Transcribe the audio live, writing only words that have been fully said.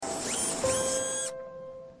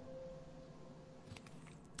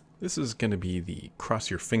This is going to be the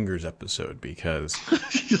cross your fingers episode because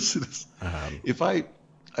yes, it is.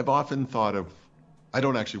 I've often thought of, I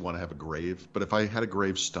don't actually want to have a grave, but if I had a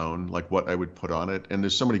gravestone, like what I would put on it, and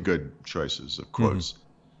there's so many good choices of quotes,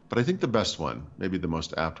 but I think the best one, maybe the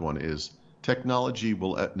most apt one, is technology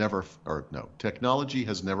technology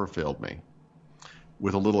has never failed me,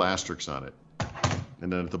 with a little asterisk on it,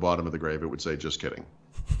 and then at the bottom of the grave it would say, just kidding.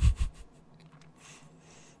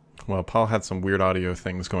 Well, Paul had some weird audio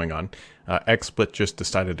things going on. XSplit just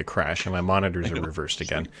decided to crash, and my monitors are reversed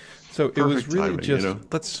again. So it was really timing,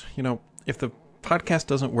 let's, if the podcast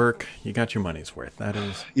doesn't work, you got your money's worth. That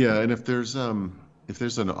is. Yeah, and if there's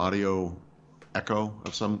an audio echo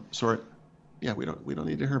of some sort, yeah, we don't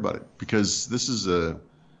need to hear about it, because this is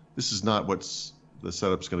not what's the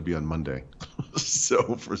setup's going to be on Monday.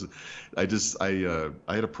 So I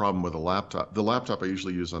had a problem with a laptop. The laptop I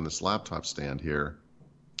usually use on this laptop stand here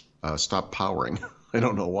stopped powering. I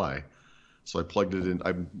don't know why. So I plugged it in.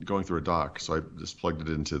 I'm going through a dock, so I just plugged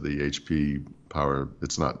it into the HP power.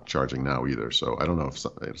 It's not charging now either, so I don't know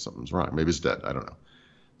if something's wrong. Maybe it's dead. I don't know.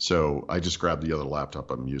 So I just grabbed the other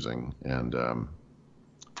laptop I'm using, and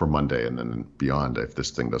for Monday and then beyond, if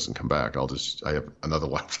this thing doesn't come back, I have another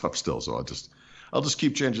laptop still, so I'll just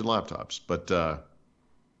keep changing laptops. But until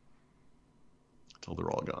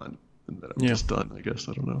they're all gone, and then I'm just done. I guess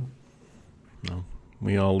I don't know. No.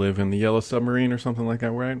 We all live in the Yellow Submarine or something like that,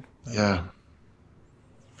 right? Yeah.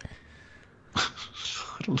 I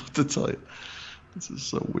don't know what to tell you. This is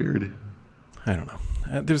so weird. I don't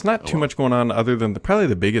know. There's not too much going on other than probably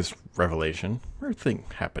the biggest revelation or thing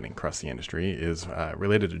happening across the industry is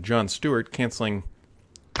related to Jon Stewart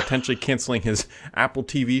potentially canceling his Apple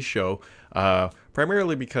TV show,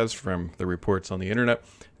 primarily because from the reports on the internet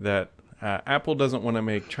that Apple doesn't want to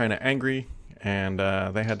make China angry, and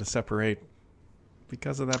they had to separate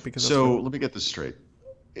because of that. So let me get this straight.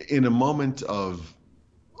 In a moment of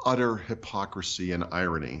utter hypocrisy and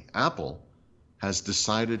irony, Apple has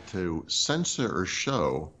decided to censor a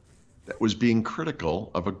show that was being critical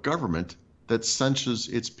of a government that censors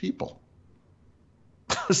its people.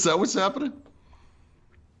 Is that what's happening?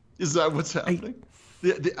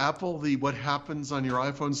 The Apple, what happens on your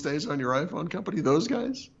iPhone stays on your iPhone company, those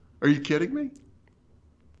guys? Are you kidding me?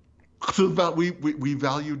 About we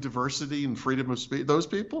value diversity and freedom of speech. Those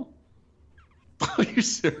people? Are you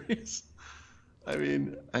serious? I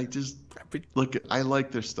mean, look. I like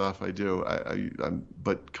their stuff. I do.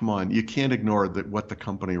 But come on, you can't ignore what the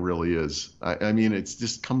company really is. I mean, it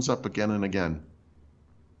just comes up again and again.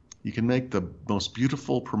 You can make the most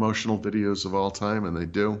beautiful promotional videos of all time, and they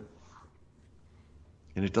do,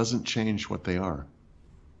 and it doesn't change what they are.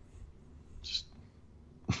 Just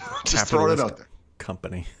throwing it out there.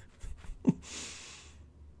 Company.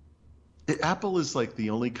 Apple is like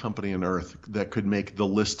the only company on earth that could make the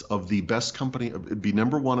list of the best company, be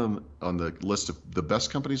number one on the list of the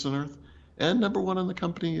best companies on earth, and number one on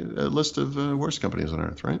the list of worst companies on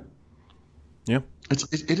earth, right? Yeah.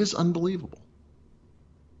 It is unbelievable.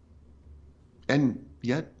 And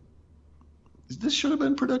yet, this should have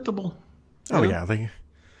been predictable. Oh, yeah.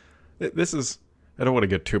 This is, I don't want to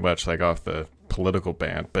get too much off the political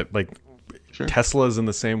band, but sure. Tesla's in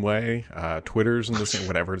the same way, Twitter's in the same,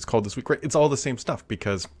 whatever it's called this week, right? It's all the same stuff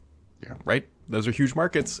because, right? Those are huge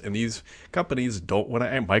markets, and these companies don't want to.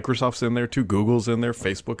 Microsoft's in there too, Google's in there,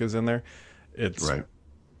 Facebook is in there. It's right.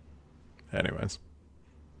 Anyways,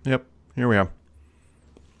 yep, here we are.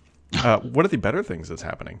 One of the better things that's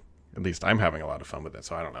happening, at least I'm having a lot of fun with it,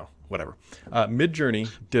 so I don't know, whatever. Midjourney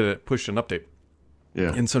pushed an update,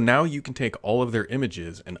 and so now you can take all of their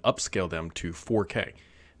images and upscale them to 4K.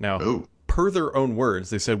 Now, per their own words,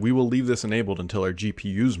 they said, we will leave this enabled until our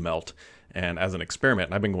GPUs melt. And as an experiment,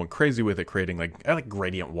 and I've been going crazy with it, creating I like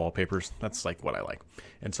gradient wallpapers. That's what I like.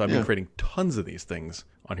 And so I've been creating tons of these things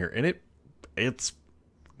on here. And it's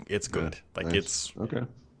good. Nice. It's okay.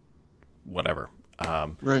 Whatever.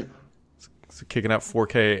 Right. It's kicking out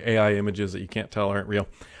 4K AI images that you can't tell aren't real.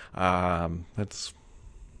 That's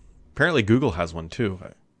apparently Google has one too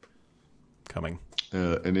coming.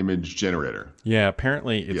 An image generator. Yeah,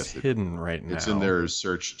 apparently it's hidden right now. It's in their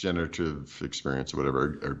search generative experience or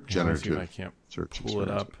whatever, or generative. I can't search pull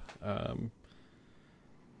experience. It up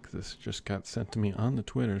because this just got sent to me on the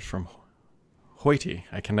Twitters from Hoity.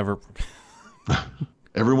 I can never.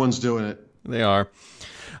 Everyone's doing it. They are.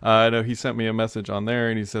 I know he sent me a message on there,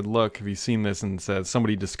 and he said, "Look, have you seen this?" And said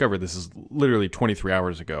somebody discovered this is literally 23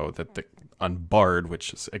 hours ago that on Bard,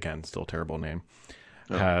 which is again still a terrible name.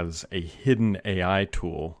 Has a hidden AI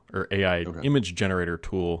tool or AI image generator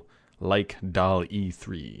tool like DALL-E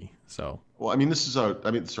 3. So Well, I mean, this is out. I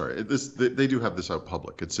mean, sorry, they do have this out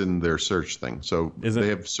public. It's in their search thing. So Is it? they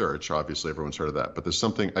have search. Obviously, everyone's heard of that. But there's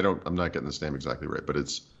something I'm not getting this name exactly right. But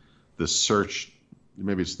it's the search.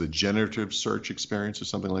 Maybe it's the generative search experience or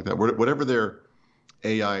something like that. Whatever their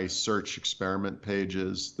AI search experiment page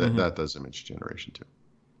is, that does image generation too.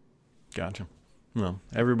 Gotcha. Well,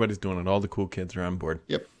 everybody's doing it. All the cool kids are on board.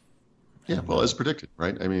 Yep. Yeah. Well, as predicted,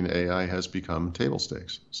 right? I mean, AI has become table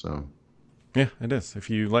stakes. So. Yeah, it is. If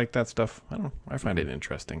you like that stuff, I don't know. I find it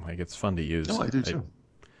interesting. Like, it's fun to use. No, I do too.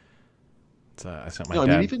 I sent my No,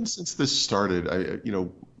 dad. I mean, even since this started,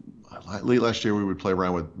 late last year we would play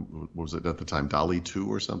around with, what was it at the time, DALL-E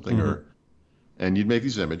 2 or something, and you'd make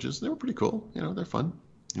these images. They were pretty cool. They're fun.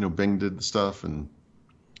 Bing did the stuff and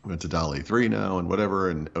went to DALL-E 3 now and whatever,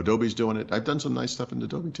 and Adobe's doing it. I've done some nice stuff in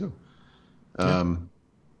Adobe too. Yeah.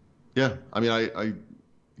 I mean,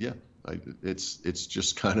 it's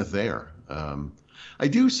just kind of there. I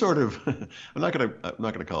do sort of. I'm not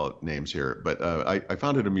gonna call it names here, but I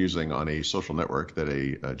found it amusing on a social network that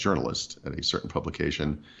a journalist at a certain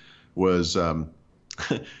publication was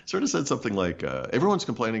sort of said something like, "Everyone's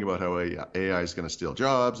complaining about how AI is going to steal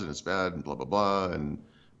jobs and it's bad and blah blah blah."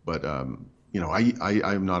 But I'm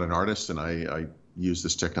not an artist and I use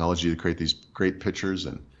this technology to create these great pictures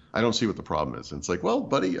and I don't see what the problem is. And it's like, well,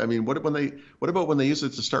 buddy, I mean, what about when they use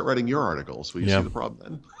it to start writing your articles? Will you see the problem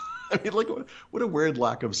then? I mean, like, what a weird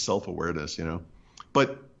lack of self-awareness,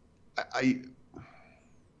 But I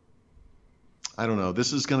don't know.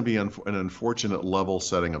 This is going to be an unfortunate level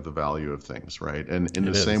setting of the value of things, right? And in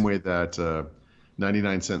the same way that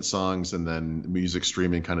 99-cent songs and then music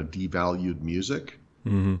streaming kind of devalued music.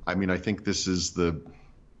 I mean, I think this is the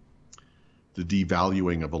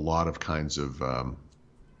devaluing of a lot of kinds of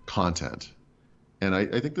content. And I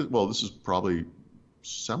think that, well, this is probably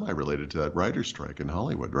semi-related to that writer's strike in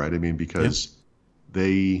Hollywood, right? I mean, because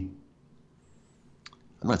I'm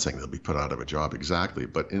not saying they'll be put out of a job exactly,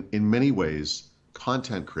 but in many ways,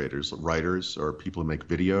 content creators, writers, or people who make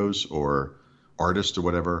videos or artists or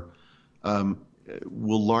whatever,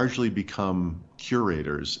 will largely become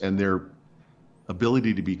curators, and their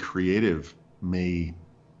ability to be creative may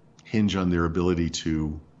hinge on their ability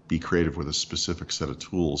to be creative with a specific set of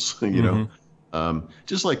tools,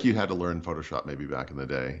 just like you had to learn Photoshop maybe back in the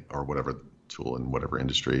day or whatever tool in whatever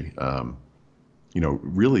industry.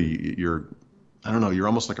 Really you're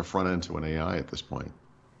almost like a front end to an AI at this point,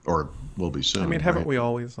 or will be soon. I mean, haven't we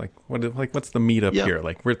always what's the meat up here?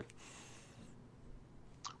 Like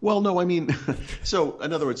Well, no, I mean, so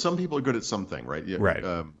in other words, some people are good at something, right? Yeah, right.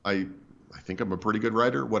 I think I'm a pretty good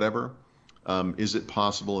writer, whatever. Is it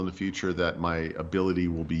possible in the future that my ability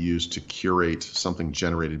will be used to curate something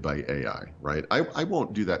generated by AI, right? I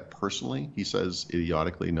won't do that personally, he says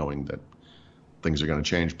idiotically, knowing that things are going to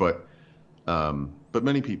change, but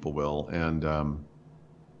many people will. And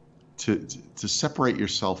to separate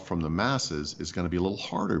yourself from the masses is going to be a little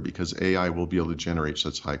harder because AI will be able to generate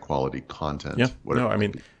such high quality content. Yeah, no, I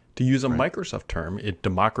mean, to use a Microsoft term, it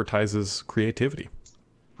democratizes creativity.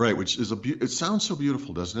 Right, which is it sounds so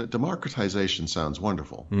beautiful, doesn't it? Democratization sounds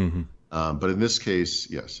wonderful. But in this case,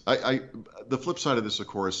 yes. The flip side of this, of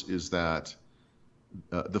course, is that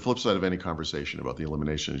the flip side of any conversation about the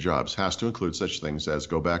elimination of jobs has to include such things as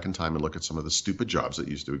go back in time and look at some of the stupid jobs that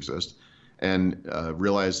used to exist and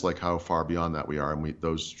realize like how far beyond that we are, and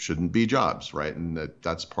those shouldn't be jobs, right? And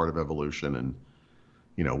that's part of evolution and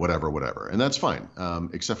whatever. And that's fine,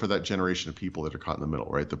 except for that generation of people that are caught in the middle,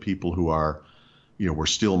 right? The people who are were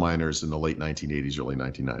steel miners in the late 1980s, early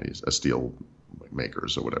 1990s, steel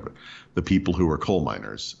makers or whatever. The people who were coal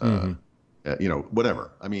miners,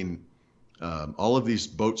 whatever. I mean, all of these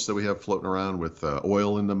boats that we have floating around with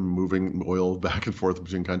oil in them, moving oil back and forth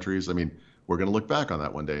between countries. I mean, we're going to look back on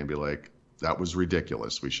that one day and be like, that was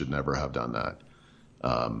ridiculous. We should never have done that.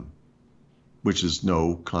 Which is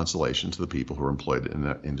no consolation to the people who are employed in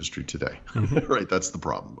that industry today, right? That's the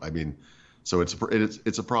problem. I mean, so it's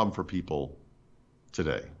a problem for people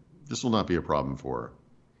today. This will not be a problem for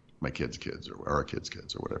my kids' kids or our kids'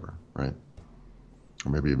 kids or whatever, right?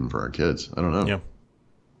 Or maybe even for our kids. I don't know. Yeah.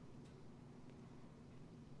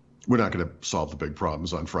 We're not going to solve the big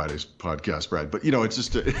problems on Friday's podcast, Brad, but it's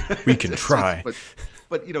just we can try.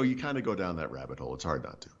 But you kind of go down that rabbit hole. It's hard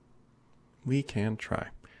not to. We can try.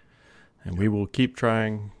 And we will keep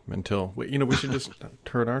trying until we should just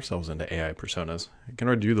turn ourselves into AI personas. We can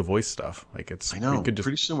already do the voice stuff. I know. We could just...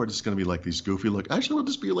 Pretty soon we're just going to be like these goofy Actually, we'll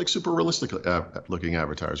just be like super realistic looking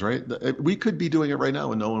avatars, right? We could be doing it right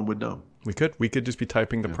now and no one would know. We could just be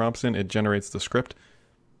typing the prompts in. It generates the script.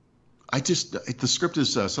 The script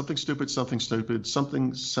is something stupid,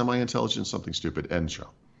 something semi-intelligent, something stupid, end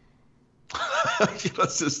show.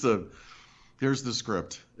 That's just Here's the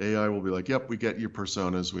script. AI will be like, yep, we get your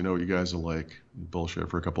personas. We know what you guys are like. Bullshit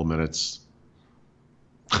for a couple minutes.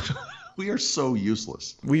 We are so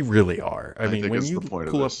useless. We really are. I mean, think when it's you the point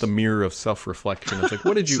of pull up this. the mirror of self-reflection, it's like,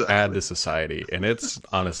 what did you Exactly. add to society? And it's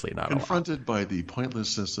honestly not a lot. Confronted by the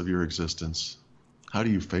pointlessness of your existence, how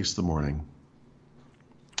do you face the morning?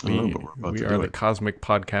 I don't know, but we're about We to are do the it. cosmic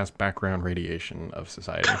podcast background radiation of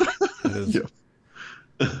society. It is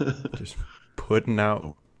Yeah. just putting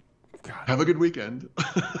out. Have a good weekend.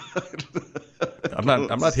 I'm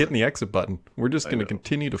not hitting the exit button. We're just going to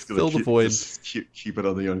continue to fill the void. Just keep it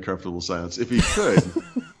on the uncomfortable silence. If you could,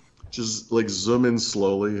 just like zoom in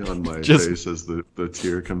slowly on my Just- face as the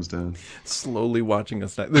tear comes down. Slowly watching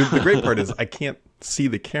us. The great part is I can't see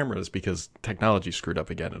the cameras because technology screwed up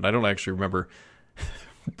again, and I don't actually remember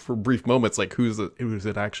for brief moments like who's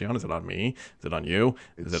it actually on? Is it on me? Is it on you?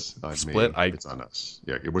 Is It's it on split? me. It's on us.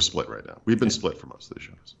 Yeah, we're split right now. We've been split for most of the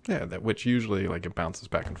shows. Yeah, that which usually like it bounces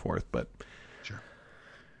back and forth, but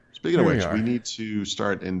Speaking of Here we which, are. we need to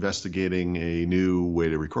start investigating a new way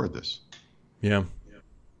to record this. yeah.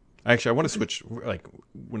 Actually, I want to switch. Like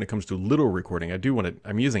when it comes to little recording, I do want to.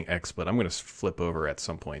 I'm using XSplit. I'm going to flip over at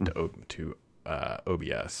some point to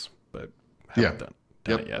OBS, but haven't done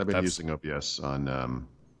Yep, it yet. I've been using OBS on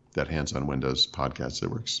that hands-on Windows podcast.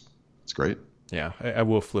 It works. It's great. Yeah, I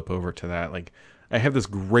will flip over to that. Like, I have this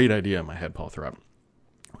great idea in my head, Paul Thurrott.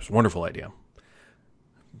 It's a wonderful idea.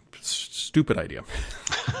 Stupid idea.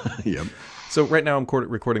 Yep. So right now I'm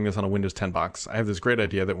recording this on a Windows 10 box. I have this great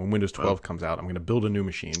idea that when Windows 12 comes out, I'm going to build a new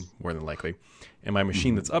machine, more than likely. And my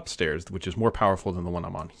machine that's upstairs, which is more powerful than the one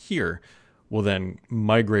I'm on here, will then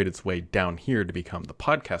migrate its way down here to become the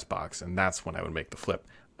podcast box. And that's when I would make the flip.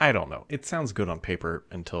 I don't know. It sounds good on paper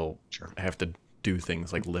until I have to do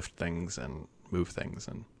things like lift things and move things.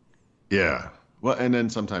 And Yeah. Well, and then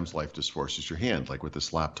sometimes life just forces your hand, like with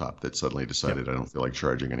this laptop that suddenly decided I don't feel like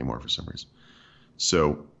charging anymore for some reason.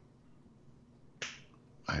 So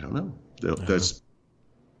I don't know. That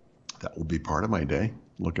will be part of my day,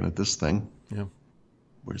 looking at this thing. yeah.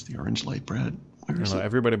 Where's the orange light, Brad? Where I is don't know, it?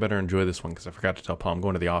 everybody better enjoy this one because I forgot to tell Paul I'm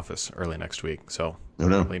going to the office early next week. So Oh,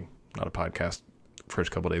 no. probably not a podcast first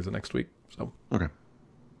couple days of next week. So Okay.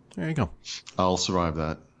 there you go. I'll survive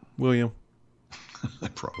that. Will you? I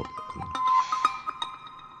probably will.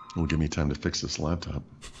 It'll give me time to fix this laptop.